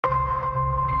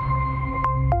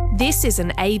This is an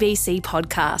ABC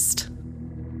podcast.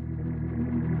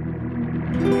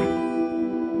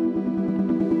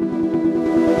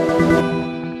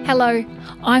 Hello,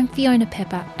 I'm Fiona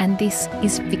Pepper and this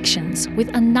is Fictions with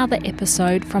another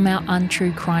episode from our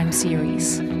Untrue Crime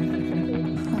series.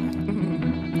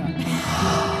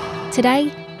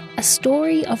 Today, a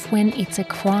story of when it's a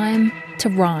crime to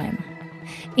rhyme.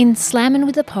 In Slammin'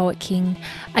 with the Poet King,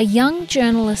 a young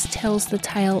journalist tells the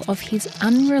tale of his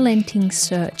unrelenting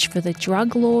search for the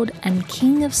drug lord and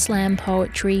king of slam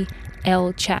poetry,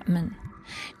 Elle Chapman.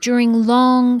 During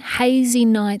long, hazy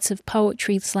nights of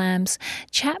poetry slams,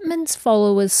 Chapman's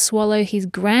followers swallow his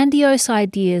grandiose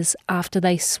ideas after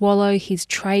they swallow his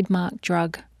trademark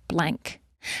drug, blank.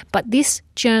 But this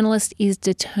journalist is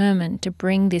determined to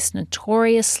bring this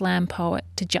notorious slam poet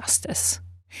to justice.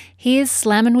 Here's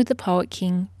Slammin' with the Poet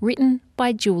King, written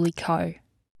by Julie Coe.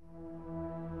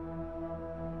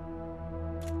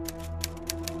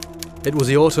 It was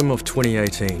the autumn of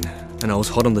 2018, and I was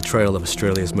hot on the trail of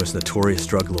Australia's most notorious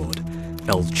drug lord,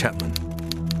 Elle Chapman.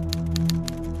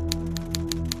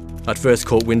 I'd first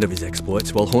caught wind of his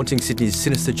exploits while haunting Sydney's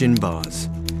sinister gin bars.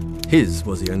 His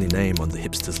was the only name on the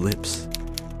hipsters' lips.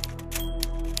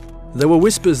 There were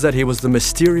whispers that he was the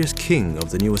mysterious king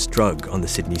of the newest drug on the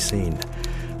Sydney scene,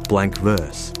 blank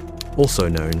verse, also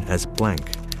known as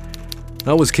blank.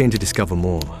 I was keen to discover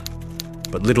more,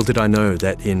 but little did I know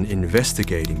that in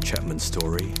investigating Chapman's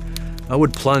story, I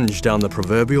would plunge down the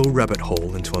proverbial rabbit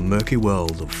hole into a murky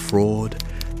world of fraud,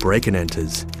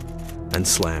 break-and-enters, and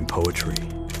slam poetry.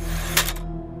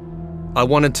 I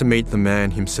wanted to meet the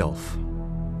man himself.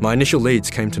 My initial leads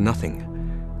came to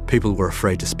nothing. People were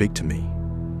afraid to speak to me.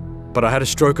 But I had a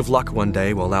stroke of luck one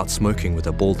day while out smoking with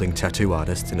a balding tattoo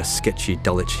artist in a sketchy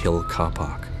Dulwich Hill car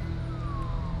park.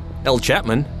 Elle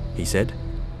Chapman, he said.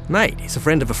 Mate, he's a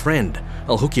friend of a friend.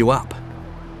 I'll hook you up.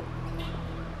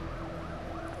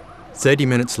 30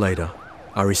 minutes later,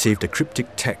 I received a cryptic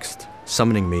text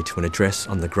summoning me to an address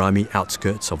on the grimy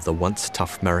outskirts of the once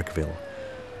tough Marrickville,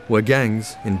 where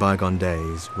gangs in bygone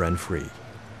days ran free.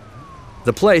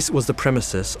 The place was the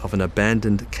premises of an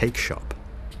abandoned cake shop,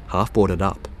 half boarded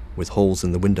up, with holes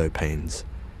in the window panes.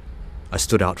 I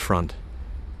stood out front.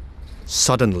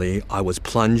 Suddenly, I was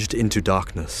plunged into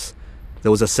darkness.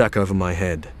 There was a sack over my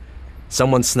head.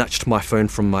 Someone snatched my phone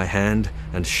from my hand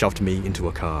and shoved me into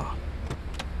a car.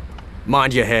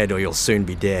 "Mind your head or you'll soon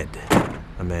be dead,"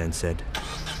 a man said.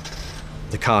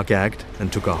 The car gagged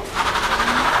and took off.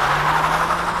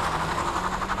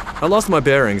 I lost my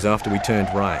bearings after we turned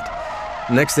right.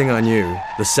 Next thing I knew,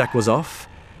 the sack was off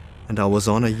and I was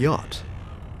on a yacht.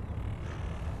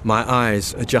 My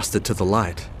eyes adjusted to the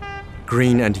light.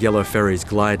 Green and yellow ferries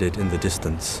glided in the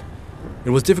distance. It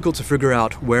was difficult to figure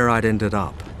out where I'd ended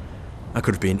up. I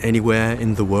could have been anywhere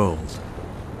in the world.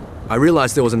 I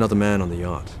realised there was another man on the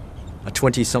yacht, a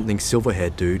 20-something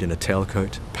silver-haired dude in a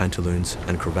tailcoat, pantaloons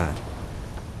and cravat.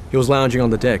 He was lounging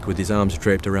on the deck with his arms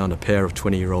draped around a pair of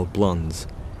 20-year-old blondes.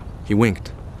 He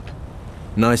winked.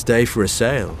 "Nice day for a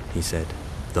sail," he said.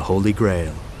 "The Holy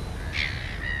Grail."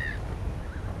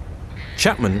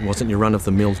 Chapman wasn't your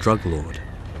run-of-the-mill drug lord.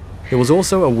 He was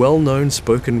also a well-known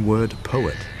spoken-word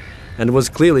poet, and was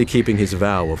clearly keeping his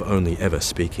vow of only ever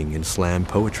speaking in slam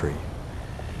poetry.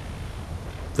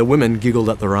 The women giggled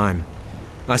at the rhyme.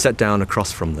 I sat down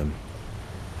across from them.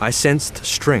 I sensed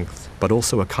strength, but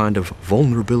also a kind of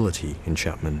vulnerability in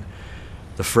Chapman,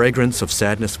 the fragrance of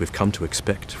sadness we've come to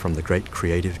expect from the great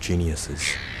creative geniuses.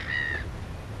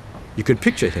 You could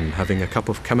picture him having a cup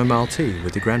of chamomile tea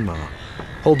with your grandma,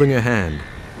 holding her hand,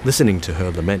 listening to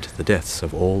her lament the deaths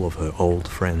of all of her old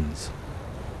friends.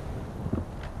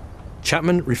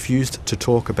 Chapman refused to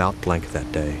talk about blank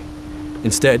that day.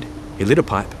 Instead, he lit a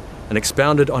pipe and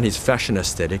expounded on his fashion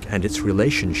aesthetic and its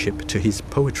relationship to his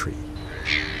poetry.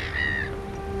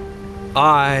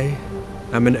 "I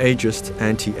am an ageist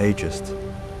anti-ageist,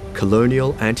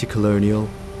 colonial anti-colonial,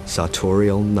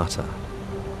 sartorial nutter.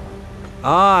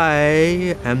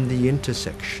 I am the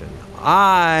intersection.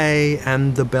 I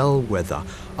am the bellwether.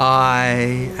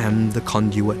 I am the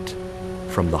conduit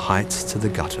from the heights to the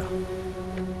gutter."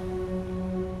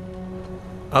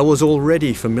 I was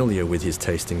already familiar with his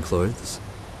taste in clothes.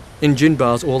 In gin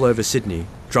bars all over Sydney,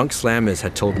 drunk slammers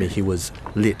had told me he was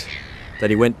lit, that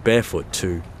he went barefoot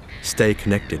to stay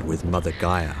connected with Mother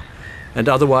Gaia, and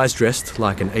otherwise dressed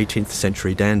like an 18th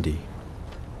century dandy.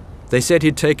 They said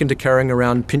he'd taken to carrying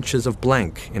around pinches of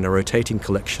blank in a rotating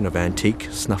collection of antique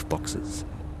snuff boxes.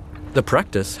 The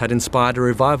practice had inspired a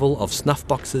revival of snuff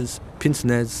boxes,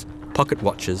 pince-nez, pocket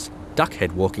watches,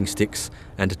 duck-head walking sticks,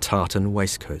 and tartan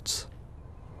waistcoats.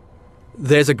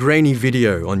 There's a grainy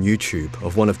video on YouTube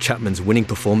of one of Chapman's winning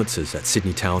performances at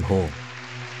Sydney Town Hall.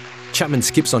 Chapman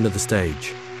skips onto the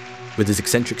stage. With his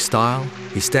eccentric style,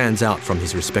 he stands out from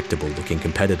his respectable-looking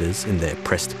competitors in their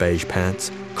pressed beige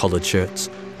pants, collared shirts,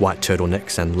 white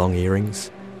turtlenecks and long earrings.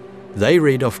 They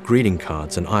read off greeting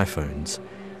cards and iPhones.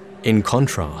 In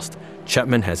contrast,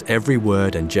 Chapman has every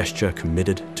word and gesture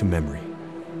committed to memory.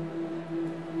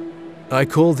 "I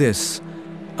call this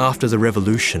after the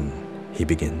revolution," he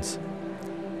begins.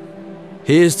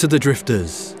 "Here's to the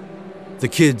drifters, the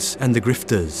kids and the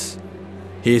grifters.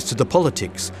 Here's to the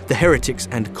politics, the heretics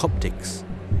and Coptics.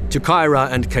 To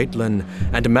Kyra and Caitlin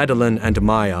and Madeline and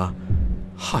Maya.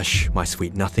 Hush, my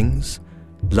sweet nothings.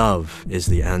 Love is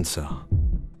the answer."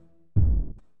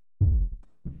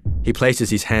 He places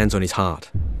his hands on his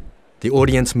heart. The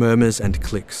audience murmurs and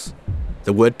clicks.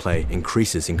 The wordplay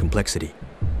increases in complexity.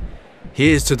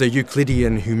 "Here's to the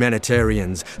Euclidean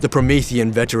humanitarians, the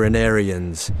Promethean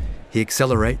veterinarians." He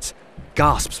accelerates,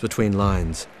 gasps between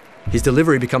lines. His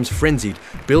delivery becomes frenzied,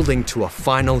 building to a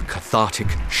final cathartic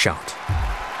shout.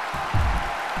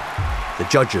 The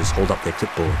judges hold up their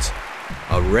clipboards.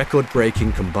 A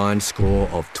record-breaking combined score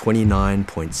of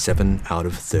 29.7 out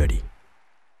of 30.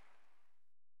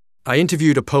 I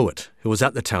interviewed a poet who was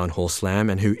at the Town Hall Slam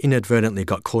and who inadvertently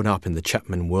got caught up in the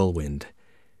Chapman whirlwind.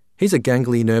 He's a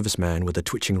gangly, nervous man with a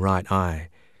twitching right eye.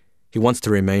 He wants to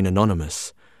remain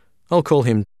anonymous. I'll call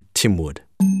him Tim Wood.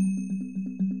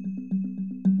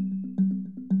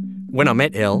 "When I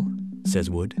met El," says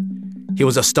Wood, "he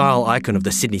was a style icon of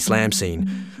the Sydney slam scene.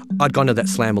 I'd gone to that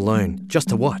slam alone, just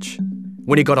to watch.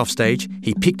 When he got off stage,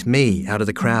 he picked me out of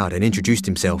the crowd and introduced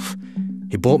himself.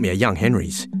 He bought me a Young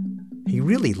Henry's. He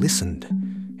really listened.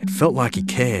 It felt like he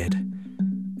cared.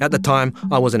 At the time,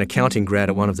 I was an accounting grad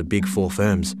at one of the big 4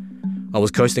 firms. I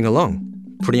was coasting along,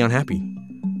 pretty unhappy.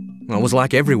 I was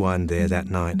like everyone there that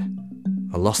night.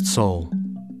 A lost soul,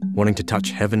 wanting to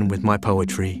touch heaven with my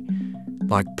poetry,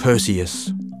 like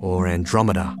Perseus or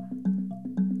Andromeda.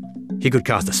 He could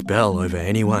cast a spell over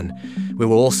anyone. We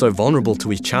were all so vulnerable to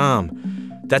his charm.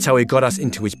 That's how he got us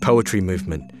into his poetry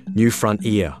movement, New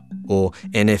Frontier, or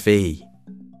NFE.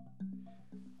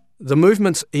 The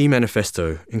movement's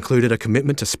e-manifesto included a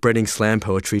commitment to spreading slam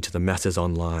poetry to the masses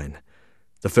online.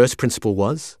 The first principle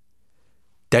was,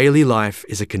 daily life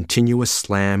is a continuous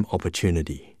slam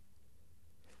opportunity.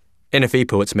 NFE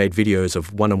poets made videos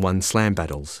of one-on-one slam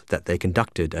battles that they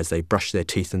conducted as they brushed their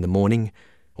teeth in the morning,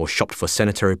 or shopped for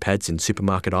sanitary pads in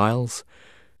supermarket aisles,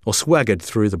 or swaggered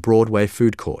through the Broadway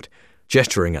food court,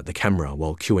 gesturing at the camera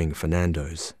while queuing for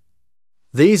Nando's.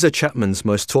 These are Chapman's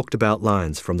most talked about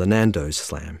lines from the Nando's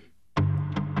slam.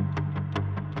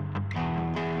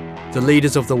 "The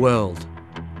leaders of the world,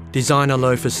 designer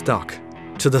loafers stuck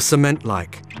to the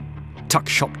cement-like, tuck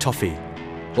shop toffee,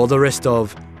 or the rest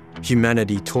of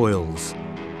humanity toils.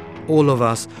 All of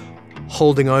us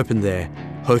holding open their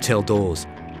hotel doors,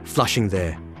 flushing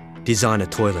their designer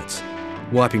toilets,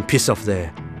 wiping piss off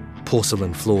their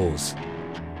porcelain floors.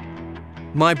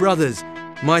 My brothers,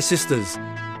 my sisters,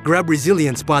 grab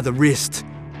resilience by the wrist,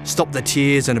 stop the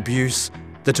tears and abuse,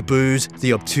 the taboos,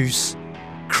 the obtuse.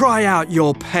 Cry out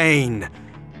your pain,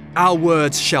 our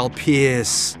words shall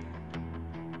pierce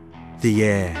the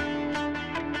air."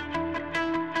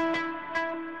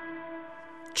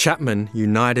 Chapman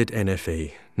united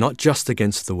NFE, not just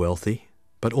against the wealthy,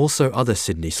 but also other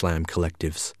Sydney slam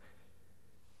collectives.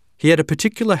 He had a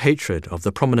particular hatred of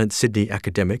the prominent Sydney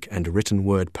academic and written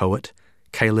word poet,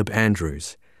 Caleb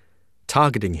Andrews,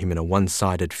 targeting him in a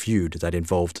one-sided feud that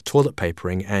involved toilet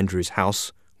papering Andrews'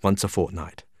 house once a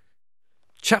fortnight.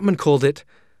 Chapman called it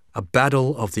a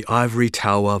battle of the ivory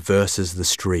tower versus the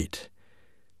street.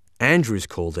 Andrews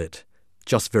called it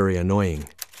just very annoying.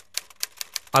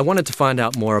 I wanted to find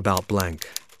out more about blank,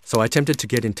 so I attempted to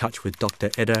get in touch with Dr.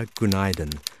 Edda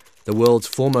Gunaiden, the world's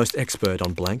foremost expert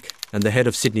on blank and the head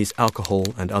of Sydney's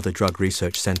Alcohol and Other Drug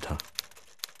Research Centre.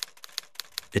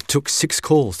 It took 6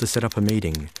 calls to set up a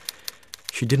meeting.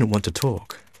 She didn't want to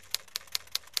talk.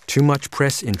 "Too much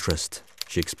press interest,"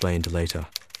 she explained later.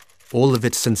 "All of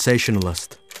it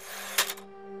sensationalist."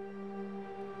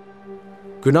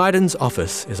 Gunaiden's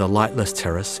office is a lightless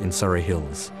terrace in Surrey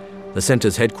Hills, the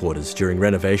centre's headquarters during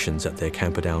renovations at their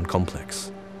Camperdown complex.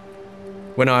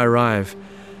 When I arrive,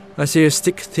 I see a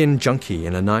stick-thin junkie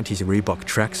in a 90s Reebok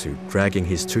tracksuit dragging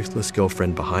his toothless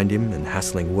girlfriend behind him and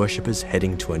hassling worshippers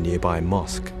heading to a nearby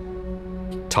mosque.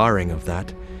 Tiring of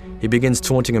that, he begins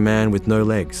taunting a man with no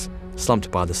legs,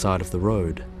 slumped by the side of the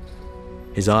road.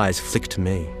 His eyes flick to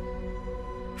me.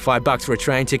 $5 for a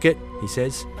train ticket, he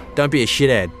says. Don't be a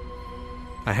shithead.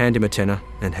 I hand him a tenner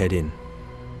and head in.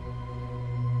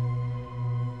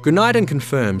 Gunaiden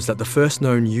confirms that the first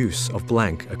known use of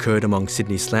blank occurred among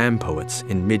Sydney slam poets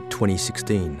in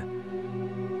mid-2016.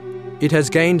 It has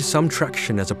gained some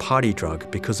traction as a party drug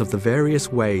because of the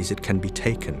various ways it can be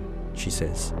taken, she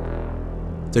says.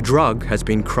 The drug has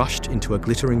been crushed into a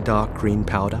glittering dark green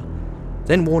powder,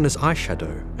 then worn as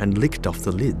eyeshadow and licked off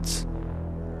the lids.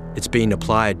 It's been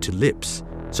applied to lips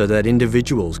so that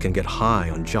individuals can get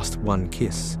high on just one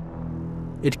kiss.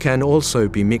 It can also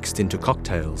be mixed into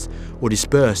cocktails or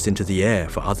dispersed into the air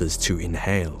for others to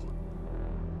inhale.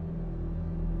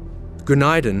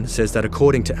 Gunaiden says that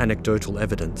according to anecdotal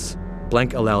evidence,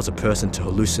 blank allows a person to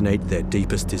hallucinate their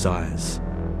deepest desires.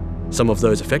 Some of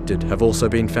those affected have also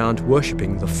been found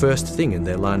worshipping the first thing in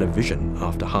their line of vision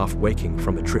after half waking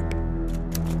from a trip.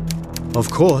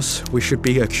 Of course, we should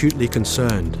be acutely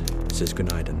concerned, says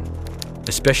Gunaiden,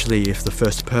 especially if the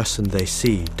first person they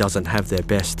see doesn't have their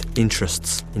best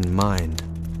interests in mind.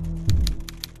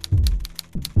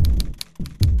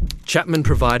 Chapman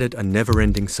provided a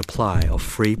never-ending supply of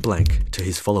free blank to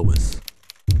his followers.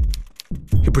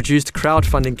 He produced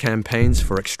crowdfunding campaigns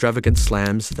for extravagant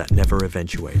slams that never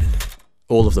eventuated.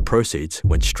 All of the proceeds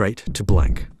went straight to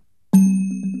blank.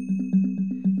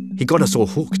 He got us all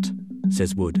hooked,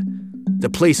 says Wood. The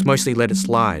police mostly let it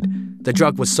slide. The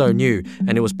drug was so new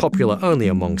and it was popular only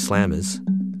among slammers.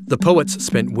 The poets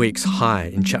spent weeks high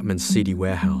in Chapman's seedy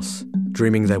warehouse,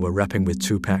 dreaming they were rapping with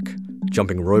Tupac,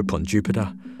 jumping rope on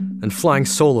Jupiter, and flying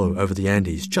solo over the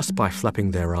Andes just by flapping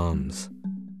their arms.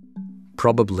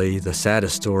 Probably the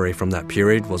saddest story from that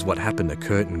period was what happened to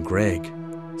Kurt and Greg,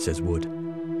 says Wood.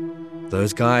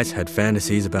 Those guys had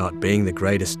fantasies about being the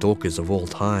greatest stalkers of all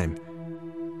time.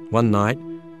 One night,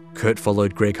 Kurt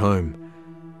followed Greg home,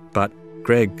 but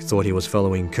Greg thought he was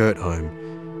following Kurt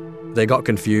home. They got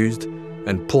confused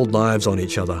and pulled knives on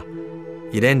each other.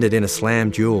 It ended in a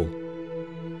slam duel.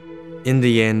 In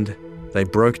the end, they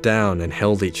broke down and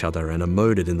held each other and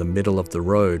emoted in the middle of the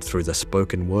road through the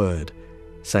spoken word,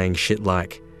 saying shit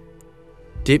like,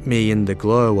 "Dip me in the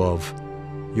glow of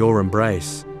your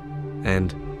embrace,"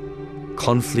 and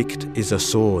 "Conflict is a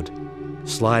sword,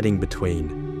 sliding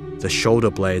between the shoulder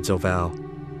blades of our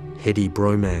heady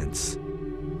bromance."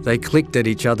 They clicked at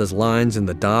each other's lines in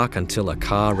the dark until a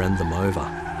car ran them over.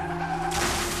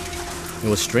 It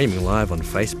was streaming live on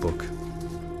Facebook.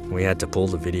 We had to pull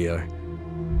the video.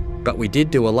 But we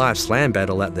did do a live slam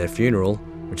battle at their funeral,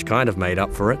 which kind of made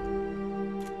up for it.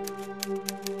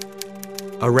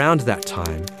 Around that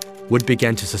time, Wood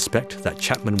began to suspect that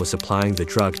Chapman was supplying the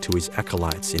drug to his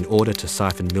acolytes in order to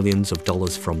siphon millions of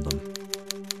dollars from them.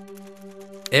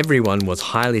 Everyone was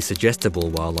highly suggestible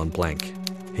while on blank,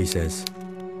 he says.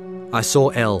 I saw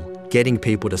L getting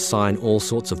people to sign all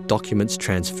sorts of documents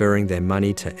transferring their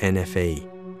money to NFE.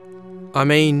 I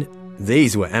mean,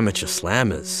 these were amateur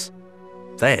slammers.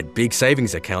 They had big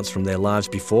savings accounts from their lives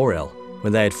before L,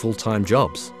 when they had full-time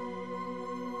jobs.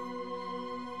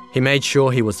 He made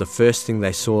sure he was the first thing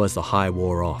they saw as the high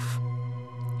wore off.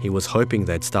 He was hoping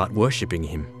they'd start worshipping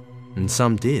him, and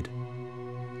some did.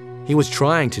 He was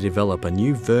trying to develop a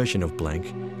new version of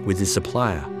blank with his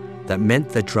supplier that meant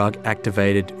the drug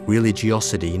activated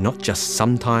religiosity not just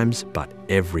sometimes, but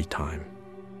every time.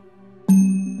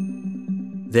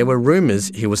 There were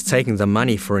rumours he was taking the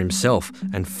money for himself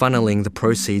and funneling the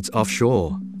proceeds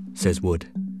offshore, says Wood.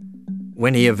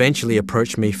 When he eventually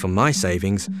approached me for my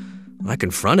savings, I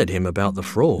confronted him about the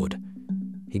fraud.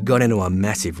 He got into a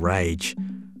massive rage,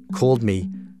 called me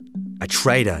a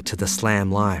traitor to the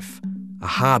slam life, a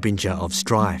harbinger of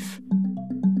strife.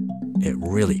 It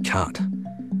really cut.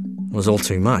 It was all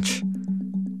too much.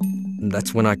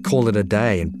 That's when I called it a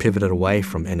day and pivoted away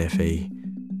from NFE.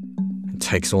 It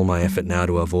takes all my effort now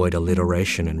to avoid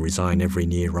alliteration and resign every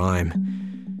near rhyme.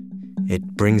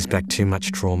 It brings back too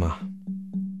much trauma.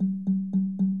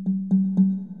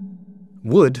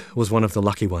 Wood was one of the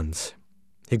lucky ones.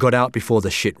 He got out before the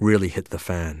shit really hit the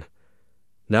fan.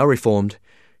 Now reformed,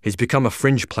 he's become a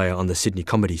fringe player on the Sydney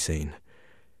comedy scene.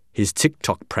 His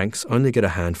TikTok pranks only get a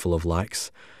handful of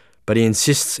likes, but he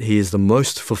insists he is the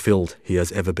most fulfilled he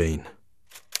has ever been.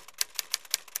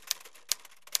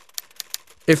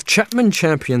 If Chapman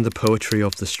championed the poetry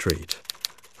of the street,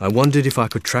 I wondered if I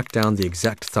could track down the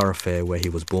exact thoroughfare where he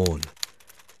was born.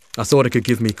 I thought it could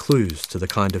give me clues to the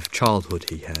kind of childhood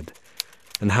he had,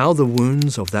 and how the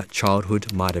wounds of that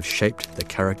childhood might have shaped the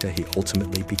character he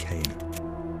ultimately became.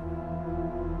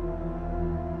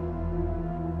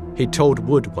 He told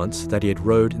Wood once that he had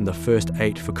rowed in the first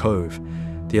 8 for Cove,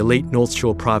 the elite North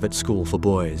Shore private school for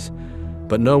boys,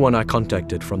 but no one I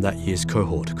contacted from that year's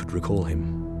cohort could recall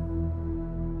him.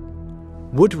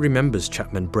 Wood remembers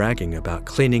Chapman bragging about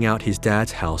cleaning out his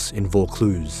dad's house in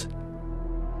Vaucluse.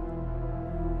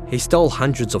 He stole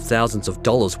hundreds of thousands of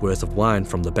dollars worth of wine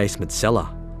from the basement cellar,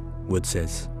 Wood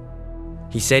says.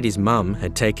 He said his mum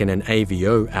had taken an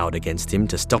AVO out against him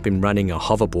to stop him running a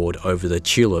hoverboard over the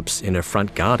tulips in her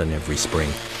front garden every spring.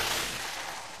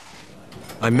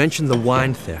 I mentioned the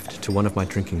wine theft to one of my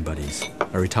drinking buddies,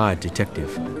 a retired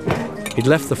detective. He'd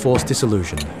left the force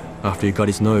disillusioned after he got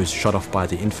his nose shot off by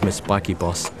the infamous bikie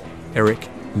boss, Eric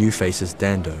Newfaces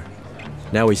Dando.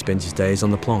 Now he spends his days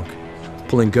on the plonk,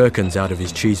 pulling gherkins out of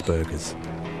his cheeseburgers.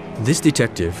 This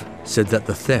detective said that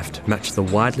the theft matched the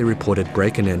widely reported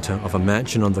break and enter of a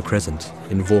mansion on the Crescent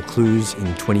in Vaucluse in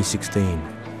 2016.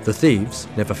 The thieves,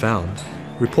 never found,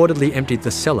 reportedly emptied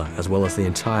the cellar as well as the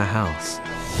entire house.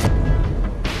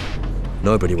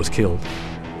 Nobody was killed,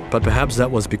 but perhaps that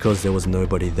was because there was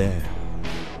nobody there.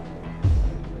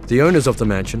 The owners of the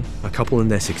mansion, a couple in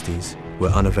their 60s, were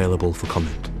unavailable for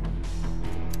comment.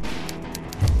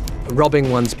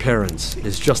 Robbing one's parents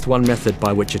is just one method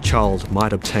by which a child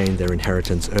might obtain their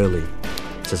inheritance early,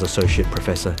 says Associate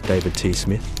Professor David T.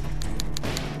 Smith.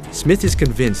 Smith is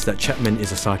convinced that Chapman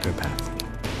is a psychopath.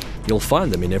 You'll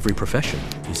find them in every profession,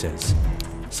 he says.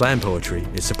 Slam poetry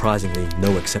is surprisingly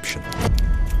no exception.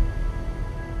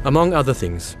 Among other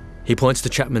things, he points to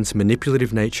Chapman's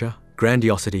manipulative nature,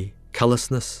 grandiosity,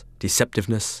 callousness,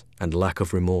 deceptiveness, and lack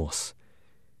of remorse.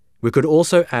 We could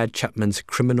also add Chapman's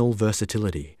criminal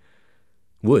versatility.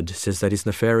 Wood says that his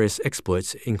nefarious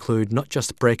exploits include not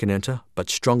just break and enter, but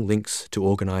strong links to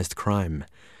organised crime.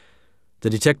 The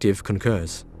detective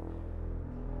concurs.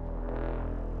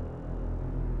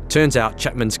 Turns out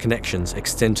Chapman's connections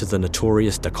extend to the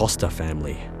notorious DaCosta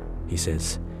family, he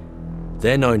says.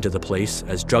 They're known to the police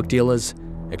as drug dealers,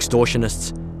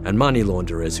 extortionists, and money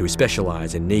launderers who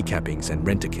specialise in kneecappings and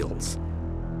rent-a-kills.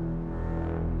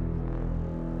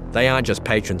 They aren't just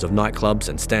patrons of nightclubs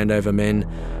and standover men,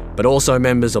 but also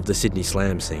members of the Sydney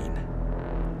slam scene.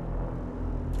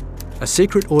 A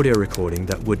secret audio recording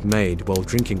that Wood made while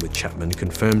drinking with Chapman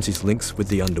confirms his links with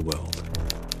the underworld.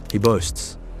 He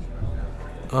boasts,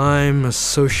 "I'm a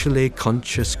socially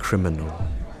conscious criminal,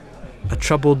 a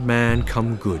troubled man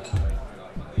come good.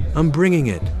 I'm bringing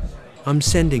it, I'm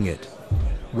sending it,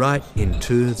 right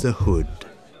into the hood."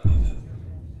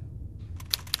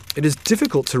 It is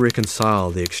difficult to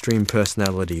reconcile the extreme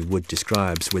personality Wood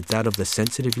describes with that of the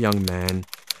sensitive young man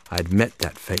I had met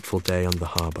that fateful day on the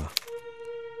harbour.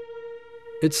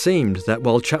 It seemed that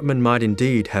while Chapman might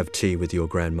indeed have tea with your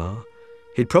grandma,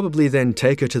 he'd probably then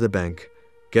take her to the bank,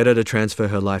 get her to transfer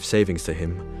her life savings to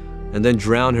him, and then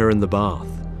drown her in the bath,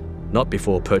 not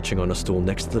before perching on a stool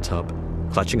next to the tub,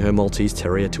 clutching her Maltese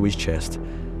terrier to his chest,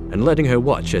 and letting her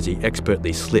watch as he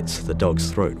expertly slits the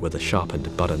dog's throat with a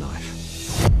sharpened butter knife.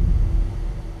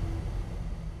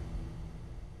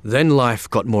 Then life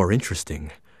got more interesting.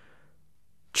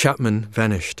 Chapman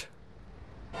vanished.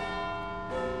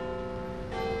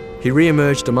 He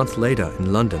re-emerged a month later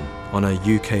in London on a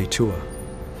UK tour.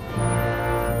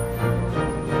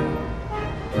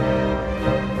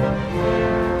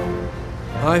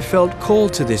 I felt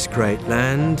called to this great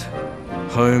land,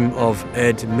 home of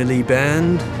Ed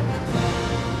Miliband,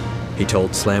 he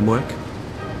told Slamwork.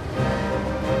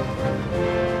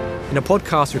 In a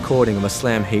podcast recording of a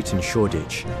slam heat in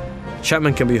Shoreditch,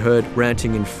 Chapman can be heard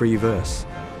ranting in free verse,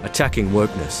 attacking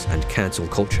wokeness and cancel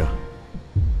culture.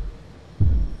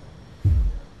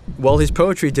 While his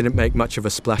poetry didn't make much of a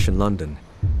splash in London,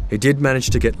 he did manage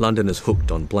to get Londoners hooked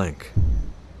on blank.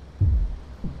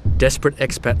 Desperate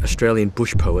expat Australian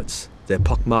bush poets, their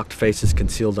pockmarked faces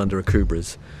concealed under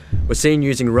akubras, were seen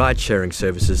using ride-sharing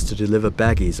services to deliver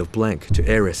baggies of blank to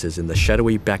heiresses in the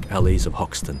shadowy back alleys of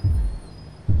Hoxton.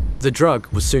 The drug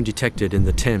was soon detected in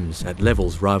the Thames at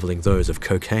levels rivaling those of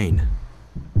cocaine.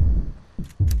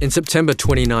 In September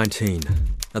 2019,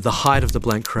 at the height of the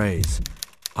blank craze,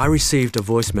 I received a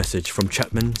voice message from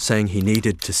Chapman saying he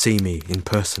needed to see me in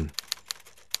person.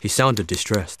 He sounded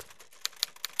distressed.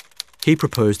 He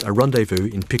proposed a rendezvous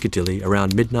in Piccadilly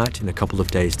around midnight in a couple of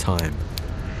days' time.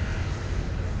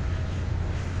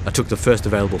 I took the first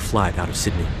available flight out of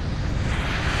Sydney.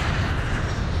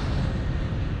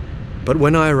 But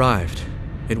when I arrived,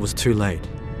 it was too late.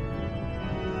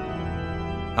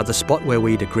 At the spot where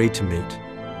we'd agreed to meet,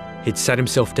 he'd sat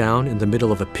himself down in the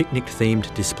middle of a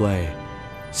picnic-themed display,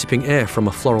 sipping air from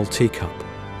a floral teacup,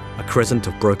 a crescent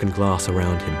of broken glass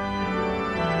around him.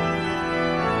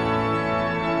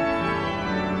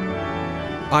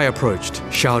 I approached,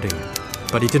 shouting,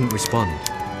 but he didn't respond.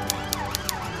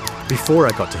 Before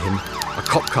I got to him, a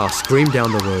cop car screamed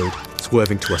down the road,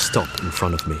 swerving to a stop in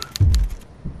front of me.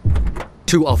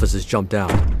 2 officers jumped out.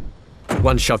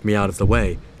 One shoved me out of the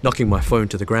way, knocking my phone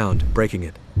to the ground, breaking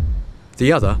it.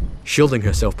 The other, shielding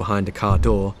herself behind a car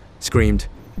door, screamed,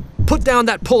 "Put down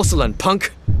that porcelain,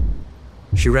 punk!"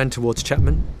 She ran towards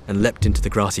Chapman and leapt into the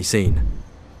grassy scene.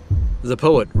 The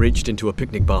poet reached into a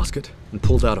picnic basket and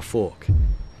pulled out a fork.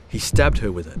 He stabbed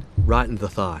her with it, right in the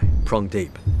thigh, prong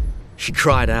deep. She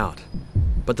cried out,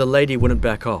 but the lady wouldn't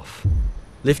back off.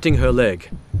 Lifting her leg,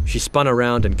 she spun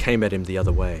around and came at him the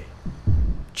other way.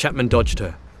 Chapman dodged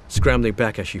her, scrambling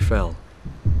back as she fell.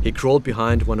 He crawled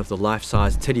behind one of the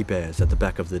life-size teddy bears at the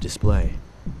back of the display.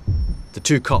 The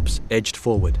two cops edged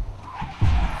forward.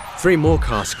 3 more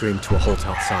cars screamed to a halt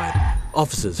outside,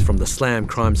 officers from the Slam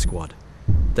crime squad.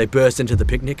 They burst into the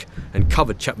picnic and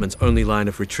covered Chapman's only line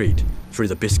of retreat through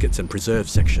the biscuits and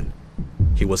preserves section.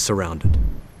 He was surrounded.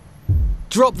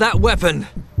 "Drop that weapon!"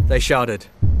 they shouted.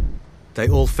 They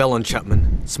all fell on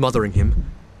Chapman, smothering him,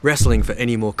 wrestling for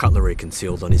any more cutlery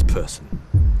concealed on his person.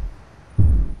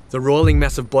 The roiling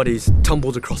mass of bodies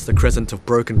tumbled across the crescent of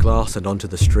broken glass and onto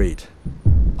the street.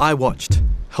 I watched,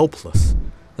 helpless,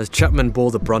 as Chapman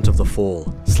bore the brunt of the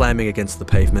fall, slamming against the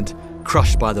pavement,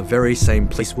 crushed by the very same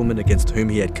policewoman against whom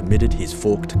he had committed his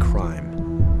forked crime.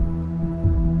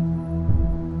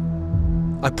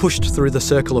 I pushed through the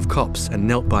circle of cops and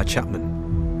knelt by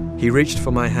Chapman. He reached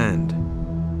for my hand.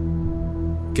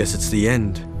 "Guess it's the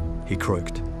end," he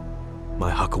croaked. "My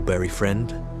huckleberry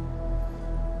friend."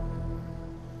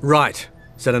 "Right,"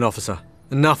 said an officer.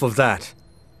 "Enough of that."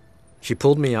 She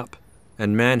pulled me up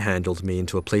and manhandled me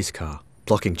into a police car,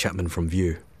 blocking Chapman from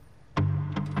view.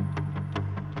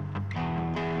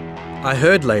 I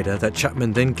heard later that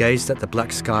Chapman then gazed at the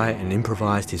black sky and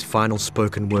improvised his final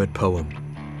spoken word poem,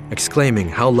 exclaiming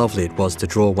how lovely it was to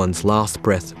draw one's last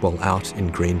breath while out in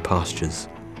green pastures.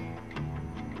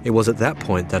 It was at that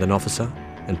point that an officer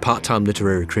and part-time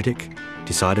literary critic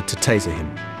decided to taser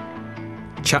him.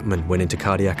 Chapman went into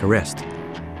cardiac arrest.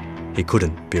 He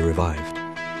couldn't be revived.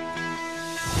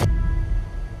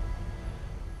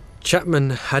 Chapman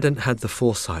hadn't had the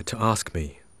foresight to ask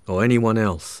me, or anyone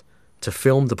else, to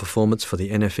film the performance for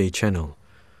the NFE channel,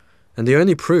 and the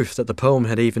only proof that the poem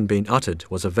had even been uttered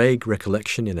was a vague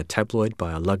recollection in a tabloid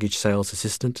by a luggage sales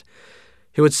assistant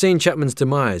who had seen Chapman's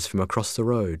demise from across the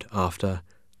road after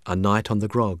a night on the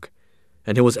grog,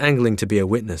 and who was angling to be a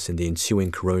witness in the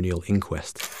ensuing coronial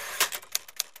inquest.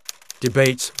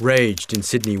 Debates raged in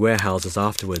Sydney warehouses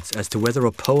afterwards as to whether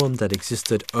a poem that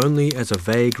existed only as a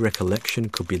vague recollection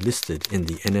could be listed in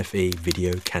the NFE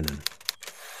video canon.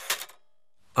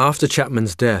 After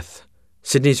Chapman's death,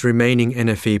 Sydney's remaining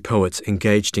NFE poets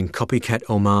engaged in copycat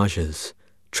homages,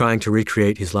 trying to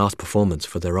recreate his last performance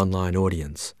for their online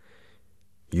audience.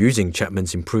 Using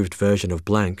Chapman's improved version of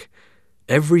Blank,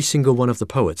 every single one of the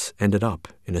poets ended up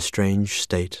in a strange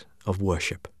state of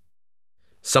worship.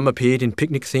 Some appeared in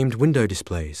picnic-themed window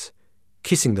displays,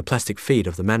 kissing the plastic feet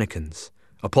of the mannequins,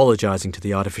 apologising to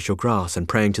the artificial grass and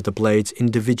praying to the blades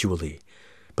individually,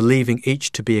 believing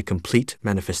each to be a complete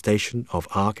manifestation of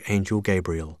Archangel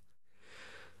Gabriel.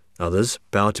 Others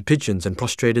bowed to pigeons and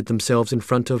prostrated themselves in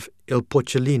front of Il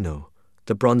Porcellino,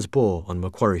 the bronze boar on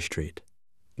Macquarie Street.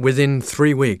 Within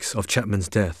 3 weeks of Chapman's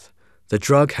death, the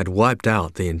drug had wiped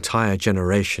out the entire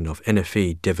generation of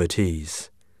NFE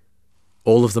devotees.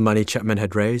 All of the money Chapman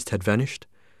had raised had vanished,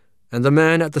 and the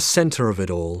man at the centre of it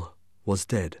all was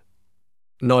dead.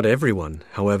 Not everyone,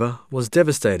 however, was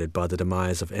devastated by the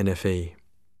demise of NFE.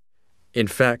 In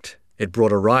fact, it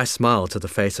brought a wry smile to the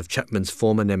face of Chapman's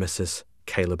former nemesis,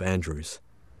 Caleb Andrews.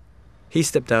 He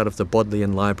stepped out of the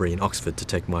Bodleian Library in Oxford to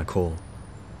take my call.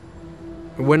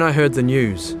 "When I heard the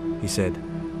news," he said,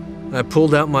 "I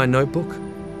pulled out my notebook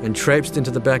and traipsed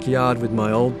into the backyard with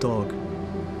my old dog.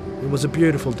 It was a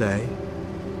beautiful day.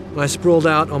 I sprawled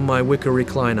out on my wicker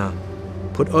recliner,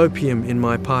 put opium in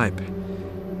my pipe,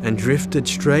 and drifted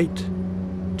straight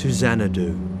to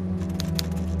Xanadu."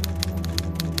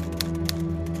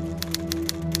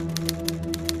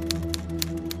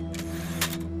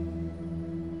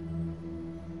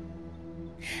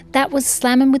 That was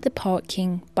Slammin' with the Poet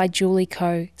King by Julie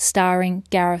Coe, starring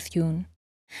Gareth Yoon.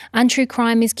 Untrue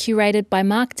Crime is curated by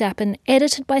Mark Dappen,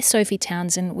 edited by Sophie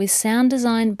Townsend, with sound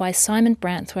design by Simon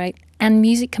Branthwaite and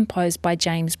music composed by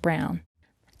James Brown.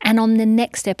 And on the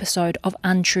next episode of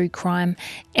Untrue Crime,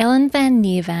 Ellen Van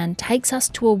Neervan takes us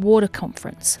to a water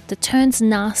conference that turns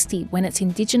nasty when its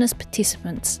Indigenous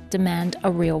participants demand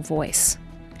a real voice.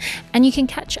 And you can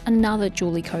catch another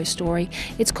Julie Coe story.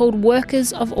 It's called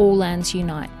Workers of All Lands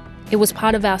Unite. It was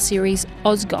part of our series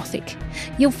Oz Gothic.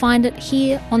 You'll find it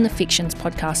here on the Fictions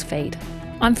podcast feed.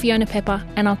 I'm Fiona Pepper,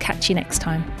 and I'll catch you next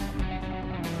time.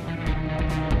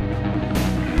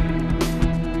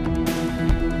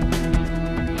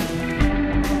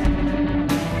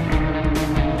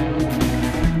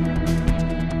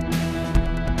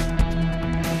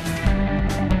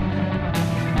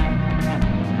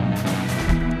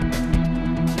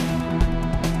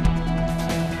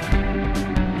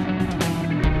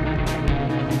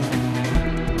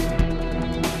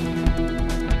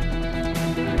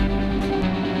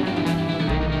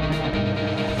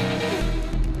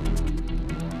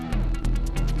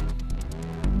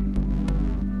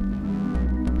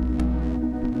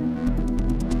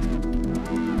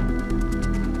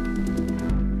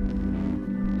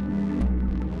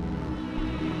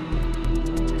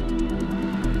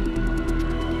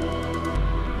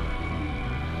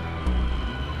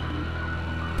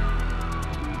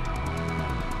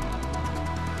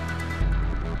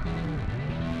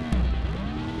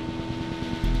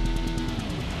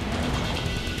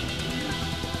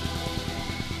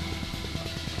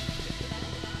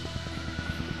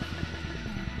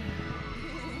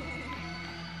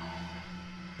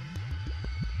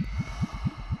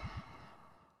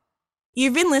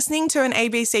 You've been listening to an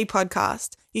ABC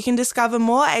podcast. You can discover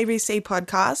more ABC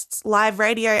podcasts, live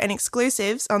radio and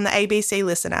exclusives on the ABC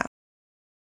Listen app.